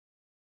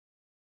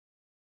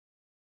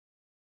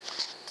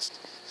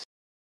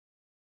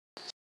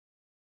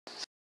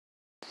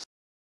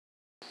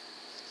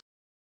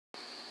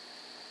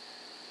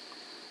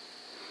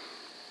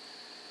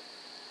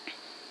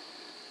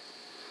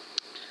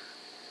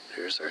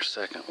There's our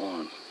second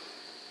one.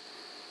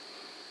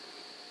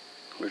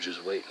 We're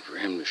just waiting for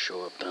him to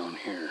show up down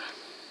here.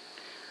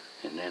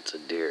 And that's a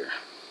deer.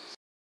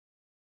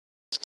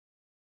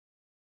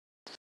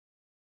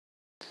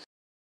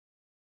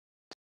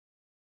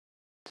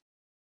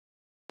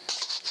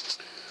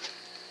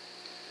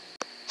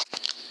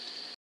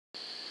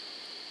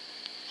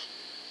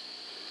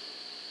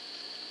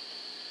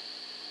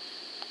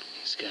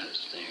 He's got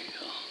his, there you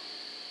go.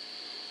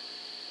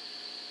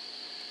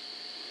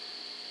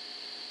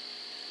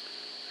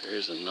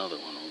 There's another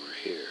one over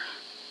here.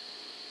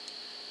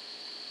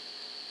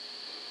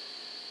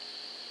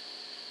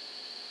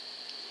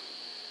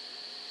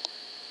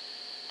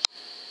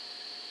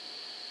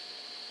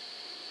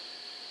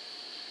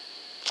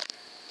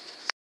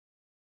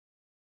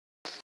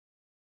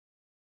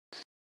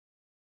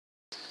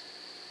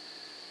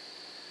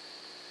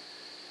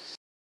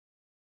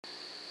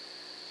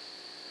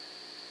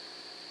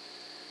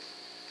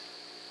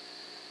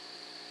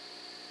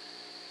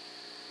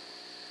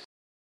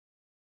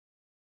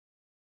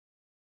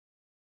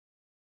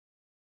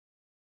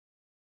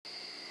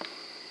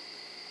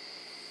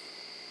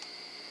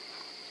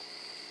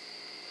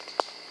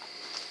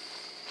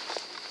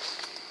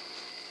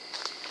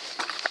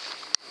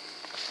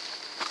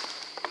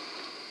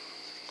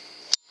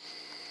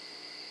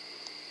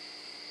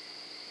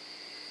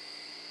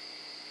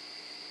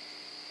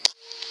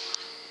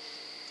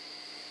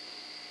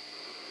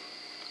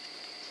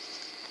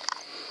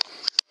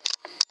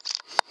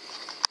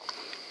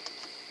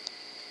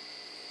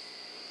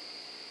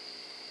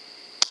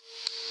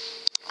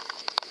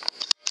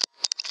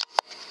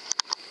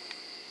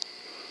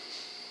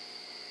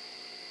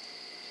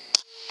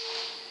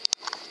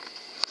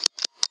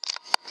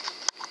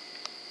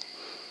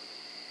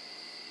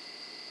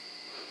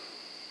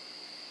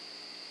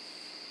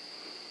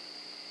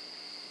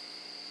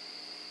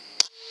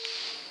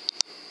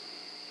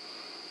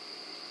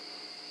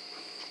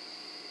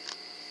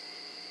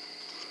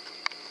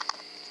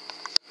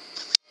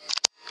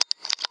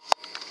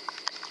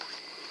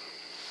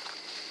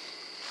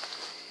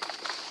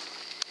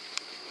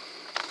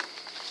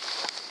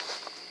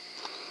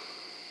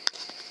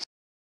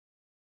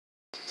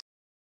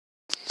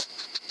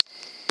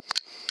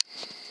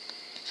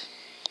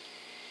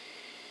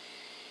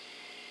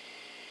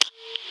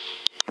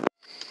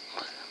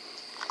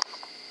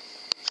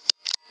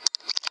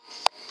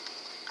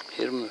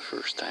 Hit him the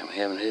first time. I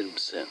haven't hit him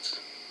since.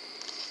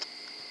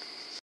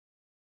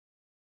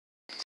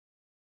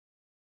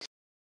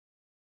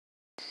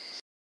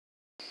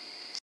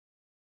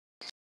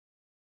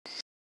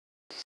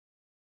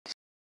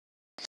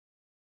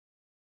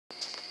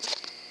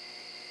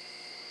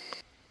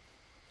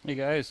 Hey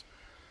guys,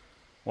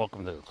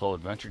 welcome to the Cole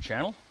Adventure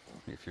channel.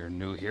 If you're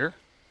new here,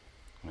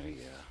 I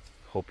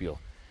hope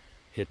you'll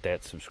hit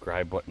that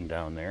subscribe button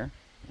down there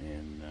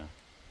and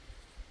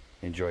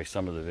enjoy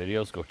some of the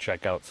videos. Go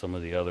check out some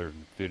of the other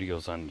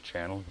videos on the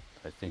channel.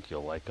 I think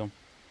you'll like them.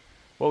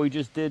 What we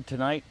just did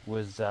tonight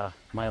was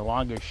my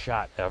longest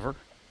shot ever.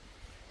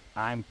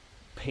 I'm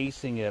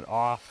pacing it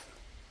off.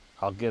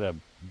 I'll get a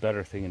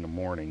better thing in the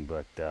morning,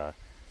 but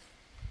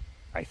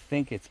I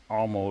think it's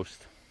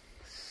almost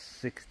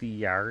 60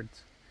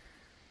 yards.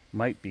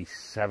 Might be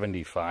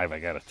 75, I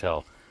gotta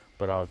tell.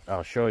 But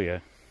I'll show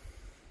you.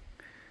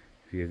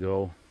 If you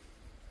go,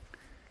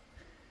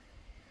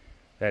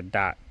 that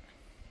dot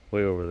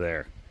way over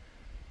there.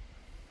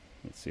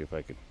 Let's see if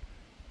I can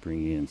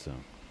bring you in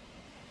some.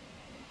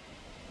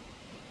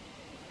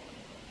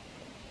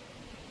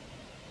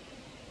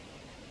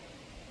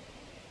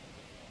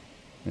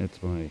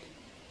 That's my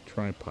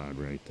tripod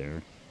right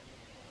there.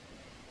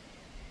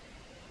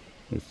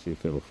 Let's see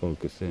if it'll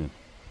focus in.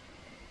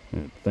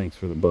 Thanks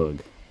for the bug.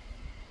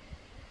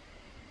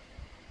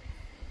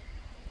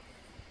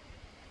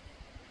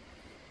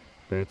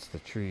 That's the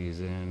trees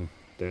in.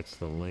 That's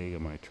the leg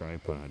of my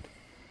tripod.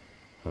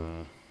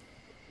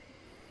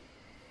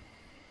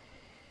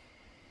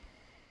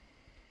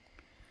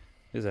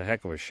 Is a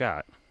heck of a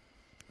shot.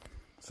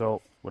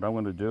 So what I'm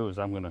going to do is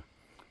I'm going to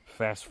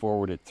fast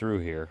forward it through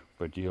here,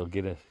 but you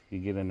get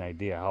an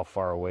idea how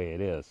far away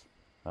it is.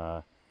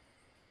 Got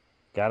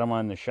him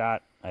on the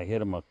shot. I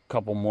hit him a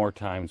couple more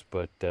times,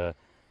 but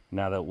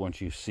now that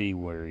once you see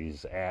where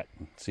he's at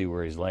and see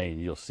where he's laying,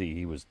 you'll see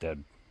he was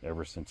dead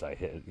ever since I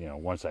hit,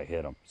 once I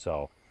hit him.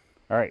 So,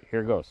 all right,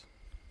 here goes.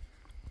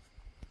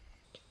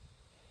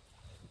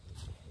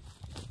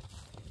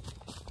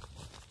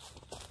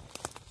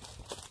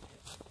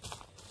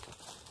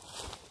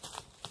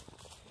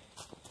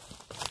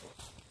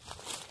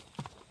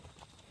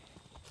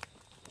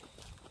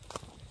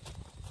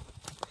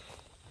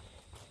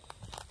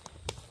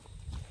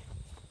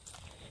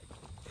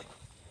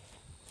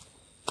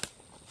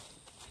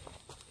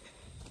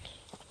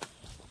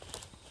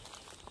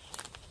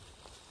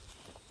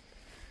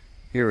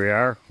 Here we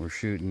are. We're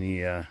shooting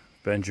the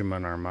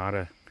Benjamin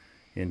Armada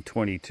in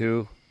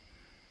 22.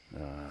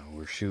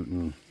 We're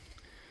shooting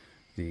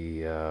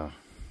the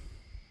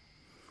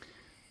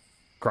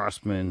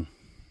Crossman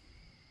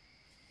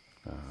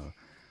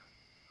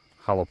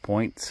hollow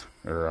points,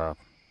 or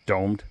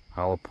domed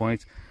hollow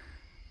points.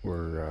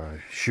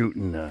 We're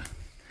shooting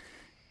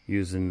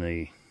using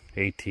the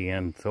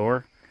ATN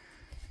THOR,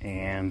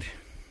 and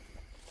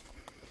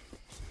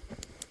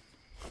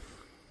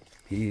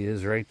he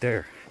is right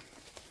there.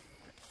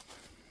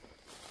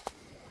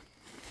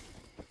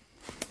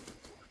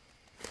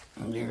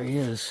 And there he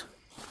is.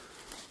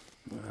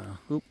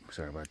 Oops,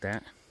 sorry about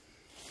that.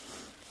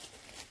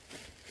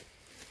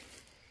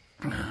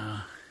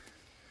 I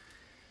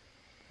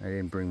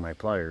didn't bring my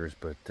pliers,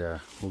 but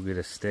we'll get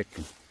a stick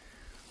and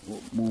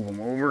we'll move them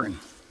over and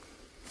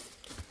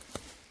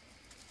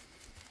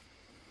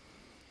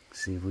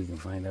see if we can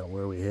find out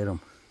where we hit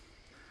them.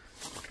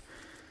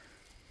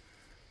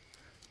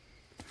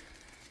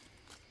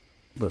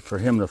 But for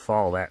him to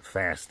fall that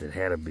fast, it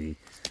had to be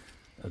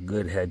a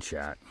good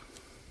headshot.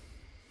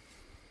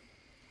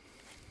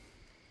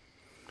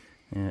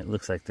 And it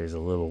looks like there's a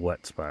little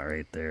wet spot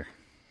right there.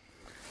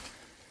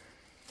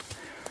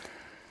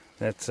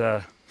 That's,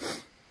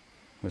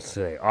 let's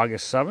say,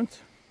 August 7th.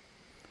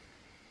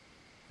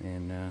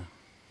 And,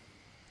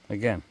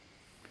 again,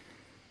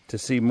 to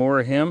see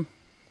more of him,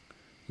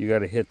 you got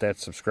to hit that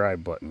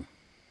subscribe button.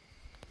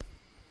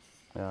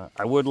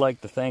 I would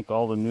like to thank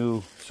all the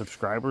new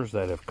subscribers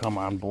that have come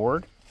on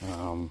board.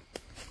 I'm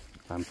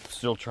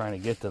still trying to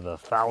get to the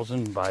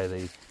 1,000 by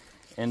the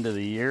end of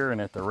the year, and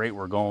at the rate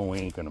we're going, we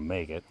ain't going to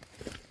make it.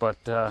 But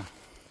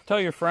tell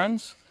your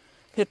friends,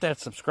 hit that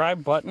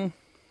subscribe button,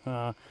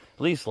 at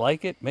least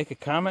like it, make a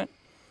comment.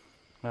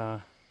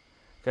 Like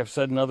I've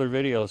said in other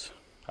videos,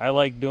 I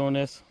like doing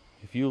this.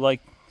 If you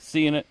like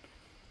seeing it,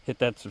 hit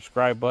that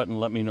subscribe button,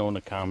 let me know in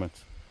the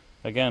comments.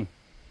 Again,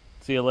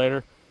 see you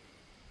later.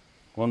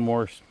 One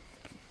more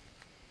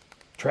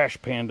trash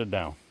panda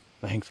down.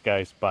 Thanks,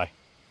 guys. Bye.